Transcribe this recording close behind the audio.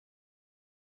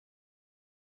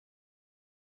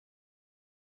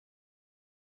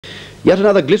Yet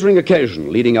another glittering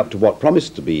occasion leading up to what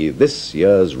promised to be this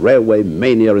year's railway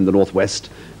mania in the northwest,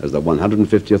 as the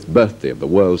 150th birthday of the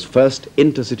world's first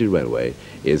intercity railway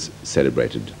is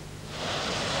celebrated.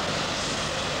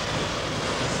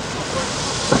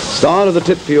 Star of the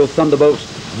Titfield Thunderbolt,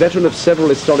 veteran of several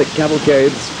historic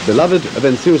cavalcades, beloved of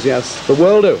enthusiasts the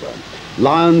world over,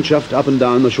 Lion chuffed up and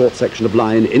down the short section of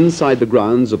line inside the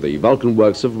grounds of the Vulcan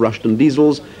works of Ruston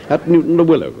Diesels at Newton Le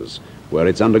Willows, where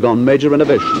it's undergone major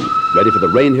renovation, ready for the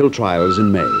Rainhill trials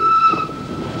in May.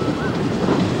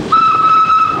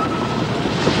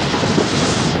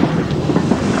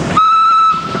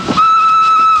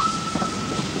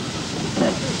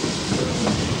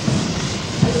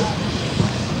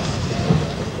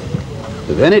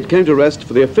 Then it came to rest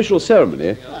for the official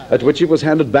ceremony at which it was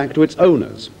handed back to its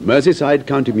owners, Merseyside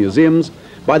County Museums,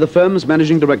 by the firm's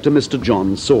managing director, Mr.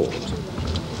 John Sword.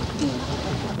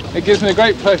 It gives me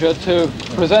great pleasure to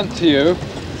present to you,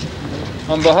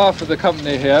 on behalf of the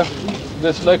company here,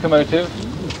 this locomotive,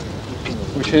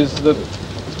 which is the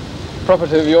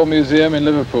property of your museum in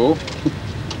Liverpool.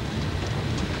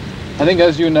 I think,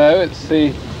 as you know, it's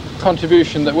the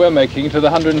contribution that we're making to the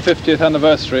 150th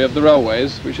anniversary of the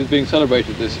railways, which is being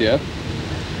celebrated this year.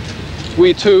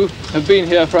 We too have been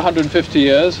here for 150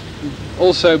 years,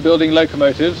 also building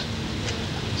locomotives,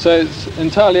 so it's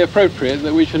entirely appropriate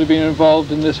that we should have been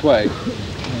involved in this way.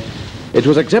 It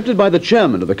was accepted by the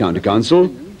chairman of the County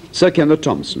Council, Sir Ken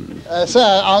Thompson.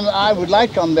 Sir, I would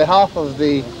like, on behalf of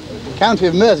the County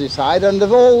of Merseyside and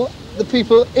of all the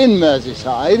people in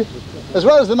Merseyside, as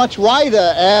well as the much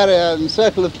wider area and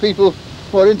circle of people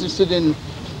who are interested in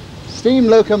steam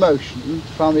locomotion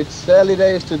from its early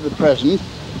days to the present,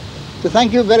 to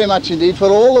thank you very much indeed for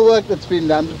all the work that's been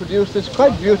done to produce this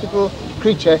quite beautiful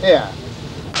creature here.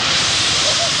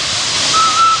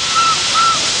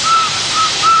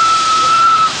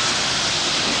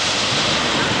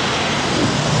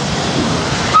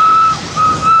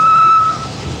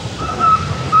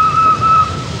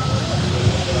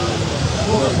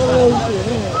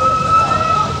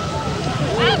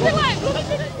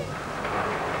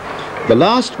 The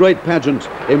last great pageant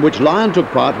in which Lion took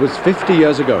part was 50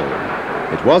 years ago.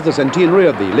 It was the centenary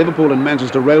of the Liverpool and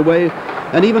Manchester Railway,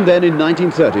 and even then in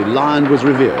 1930 Lion was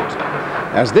revered.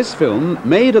 As this film,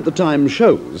 made at the time,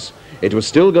 shows, it was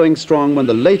still going strong when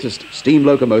the latest steam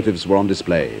locomotives were on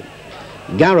display.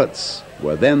 Garretts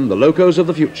were then the locos of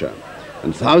the future,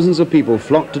 and thousands of people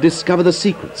flocked to discover the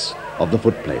secrets of the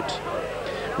footplate.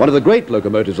 One of the great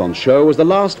locomotives on show was the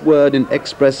last word in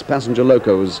express passenger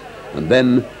locos, and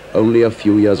then only a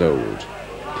few years old.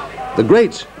 The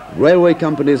great railway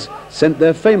companies sent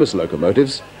their famous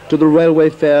locomotives to the railway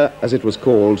fair, as it was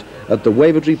called, at the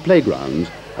Wavertree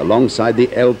Playground alongside the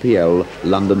LPL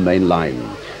London Main Line.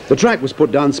 The track was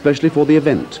put down specially for the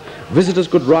event. Visitors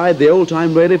could ride the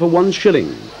old-time railway for 1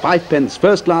 shilling, 5 pence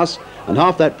first class, and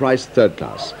half that price third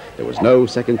class. There was no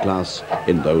second class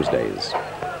in those days.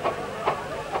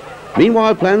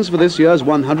 Meanwhile, plans for this year's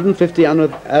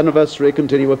 150th anniversary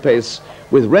continue apace,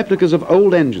 with replicas of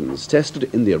old engines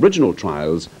tested in the original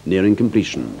trials nearing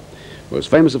completion. Most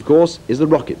famous, of course, is the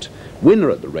Rocket, winner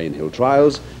at the Rainhill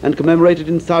trials and commemorated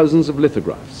in thousands of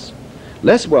lithographs.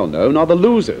 Less well known are the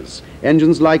losers,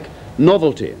 engines like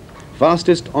Novelty,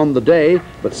 fastest on the day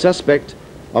but suspect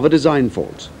of a design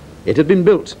fault. It had been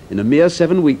built in a mere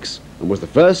 7 weeks and was the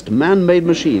first man-made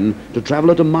machine to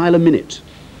travel at a mile a minute.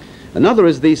 Another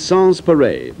is the Sans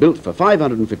Pareil, built for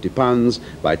 £550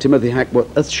 by Timothy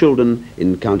Hackworth at Shildon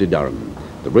in County Durham.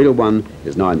 The real one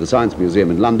is now in the Science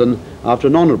Museum in London after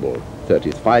an honourable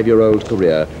 35-year-old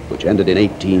career which ended in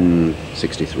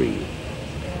 1863.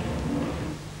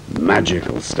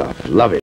 Magical stuff, love it.